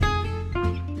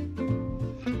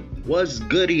What's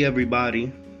goody,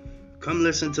 everybody? Come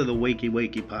listen to the Wakey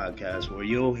podcast where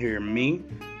you'll hear me,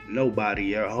 nobody,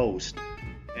 your host,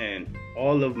 and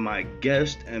all of my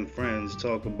guests and friends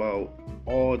talk about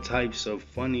all types of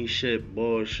funny shit,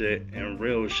 bullshit, and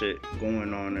real shit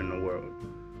going on in the world.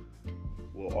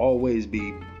 We'll always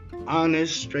be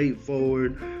honest,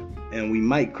 straightforward, and we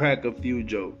might crack a few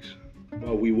jokes.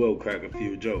 Well, we will crack a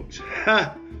few jokes.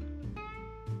 Ha!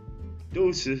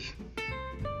 Deuces.